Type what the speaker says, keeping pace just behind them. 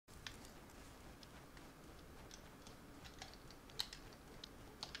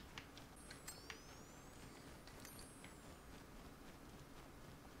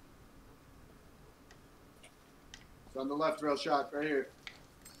On the left rail shot, right here.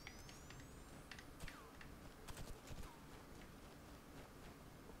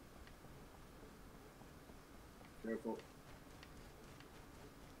 Careful.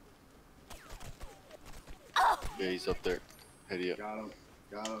 Yeah, he's up there. Head up. Got him.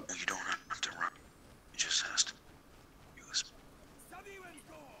 Got him. You don't have to run. You just has to use.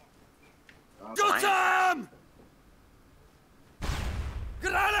 Got him!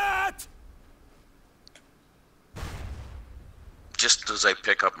 Granate! Just as I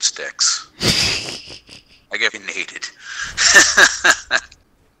pick up sticks, I get naded.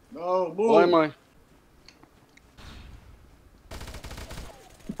 No, move. Why am I?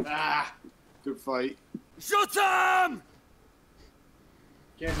 Ah, good fight. Shoot him!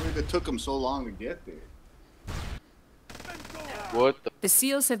 Can't believe it took him so long to get there. What the? The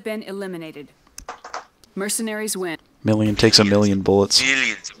SEALs have been eliminated. Mercenaries win. Million takes a million bullets.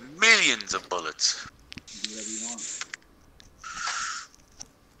 Millions of bullets.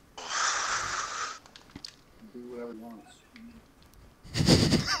 Do whatever you want. Do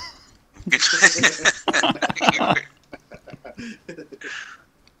whatever you want.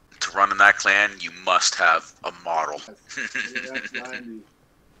 To run in that clan, you must have a model. That's 90.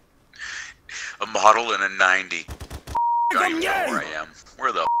 A model and a 90. I don't even know Yay! where I am.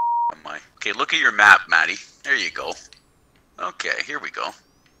 Where the am I? Okay, look at your map, Maddie. There you go. Okay, here we go.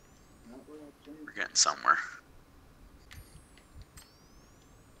 We're getting somewhere.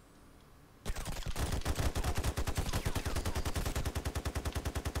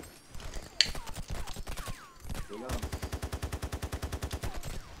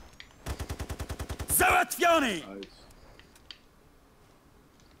 Załatwiony! Nice.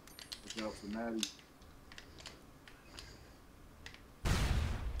 Look out for Maddie.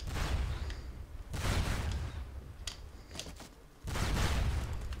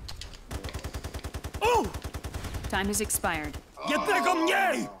 Time has expired. Jednego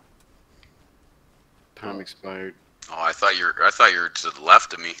mniej! Time expired. Oh, I thought you were to the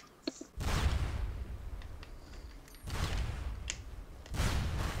left of me.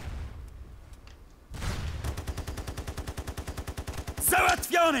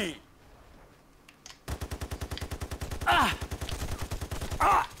 Załatwiony!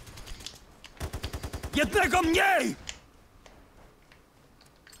 Jednego mniej!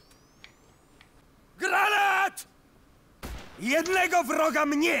 Granat! Jednego wroga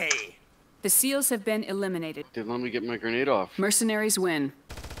mniej! The SEALs have been eliminated. Didn't let me get my grenade off. Mercenaries win.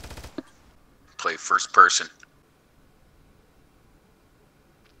 Play first person.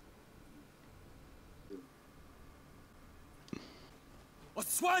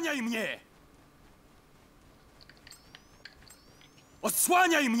 Odsłaniaj mnie!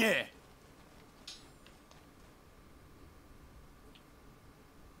 Odsłaniaj mnie!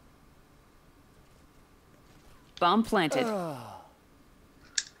 Bomb planted.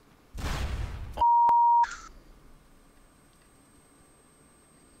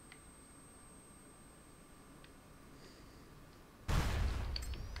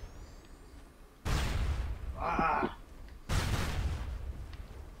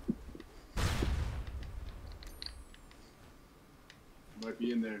 Might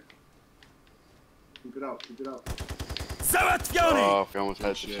be in there. Keep it out, keep it out. Załatwiony! Oh, I almost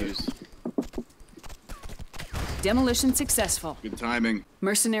had to choose. Demolition successful. Good timing.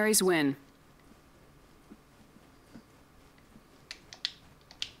 Mercenaries win.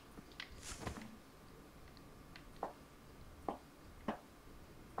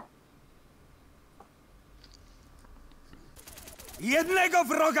 Jednego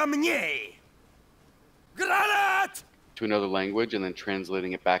wroga mniej! Granat! To another language and then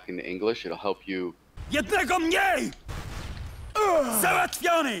translating it back into English, it'll help you. Jednego mniej!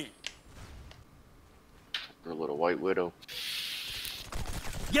 Załatwiony! For a little white widow.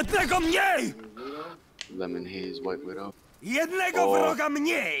 Jednego mniej! Lemon haze, white widow. Jednego O. wroga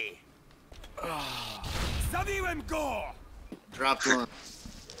mniej! Zabiłem go! Dropped one.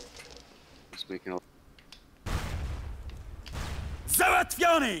 Speaking of.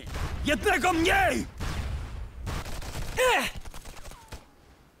 Załatwiony! Jednego mniej!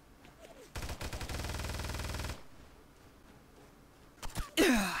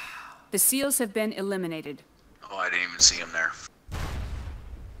 The SEALs have been eliminated. Oh, I didn't even see him there.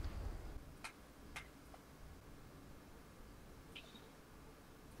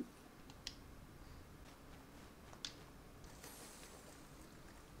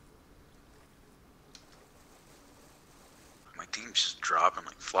 My team's just dropping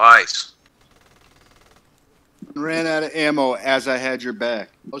like flies. Ran out of ammo as I had your back.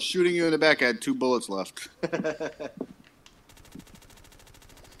 I was shooting you in the back. I had 2 bullets left.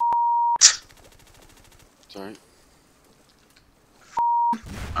 Sorry.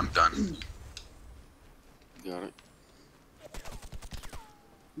 I'm done. Got it.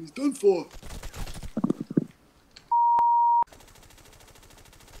 He's done for.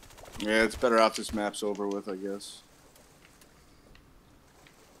 Yeah, it's better off this map's over with, I guess.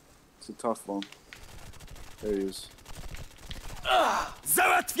 It's a tough one. There he is.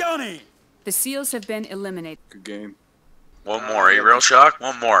 Załatwiony! The SEALs have been eliminated. Good game. One more, eh, Real Shock?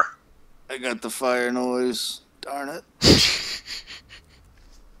 One more. I got the fire noise. Darn it.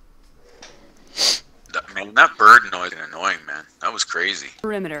 Man, that bird noise is annoying, man. That was crazy.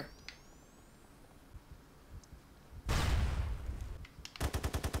 Perimeter.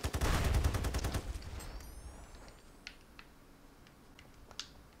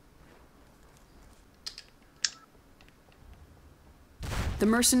 The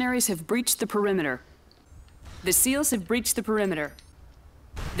mercenaries have breached the perimeter. The SEALs have breached the perimeter.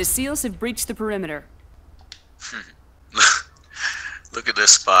 The SEALs have breached the perimeter. Look at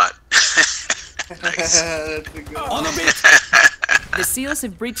this spot. Nice. On a bit! The SEALs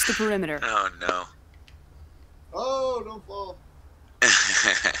have breached the perimeter. Oh no. Oh, don't fall.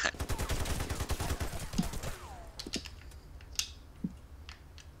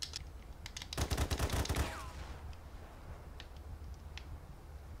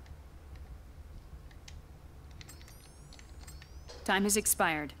 Time has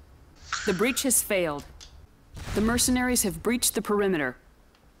expired. The breach has failed. The mercenaries have breached the perimeter.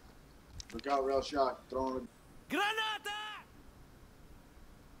 Look out, Real Shock. Throwing a... Granata!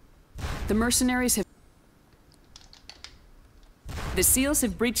 The mercenaries have... The SEALs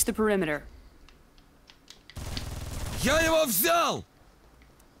have breached the perimeter. Я его взял!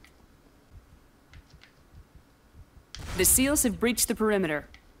 The SEALs have breached the perimeter.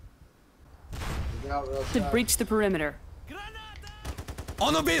 Look out, Real Have Shock. breached the perimeter.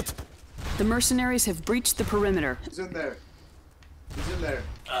 On a bit! The mercenaries have breached the perimeter. He's in there. He's in there.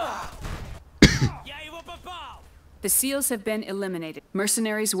 Я его попал! The SEALs have been eliminated.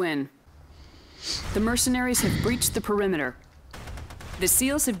 Mercenaries win. The mercenaries have breached the perimeter. The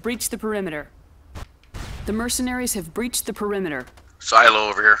SEALs have breached the perimeter. The mercenaries have breached the perimeter. Silo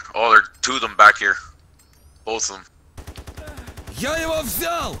over here. Oh, there are two of them back here. Both of them. Я его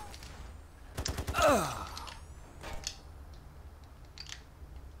взял!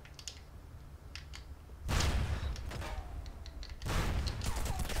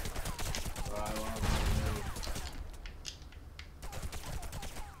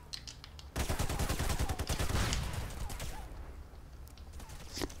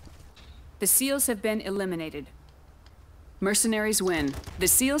 The SEALs have been eliminated. Mercenaries win. The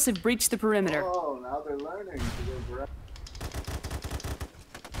SEALs have breached the perimeter. Oh, now they're learning. To go grab.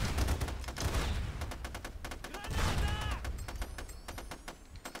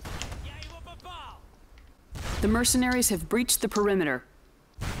 Я его попал! The mercenaries have breached the perimeter.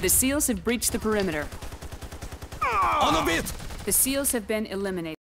 The SEALs have breached the perimeter. On a bit! The SEALs have been eliminated.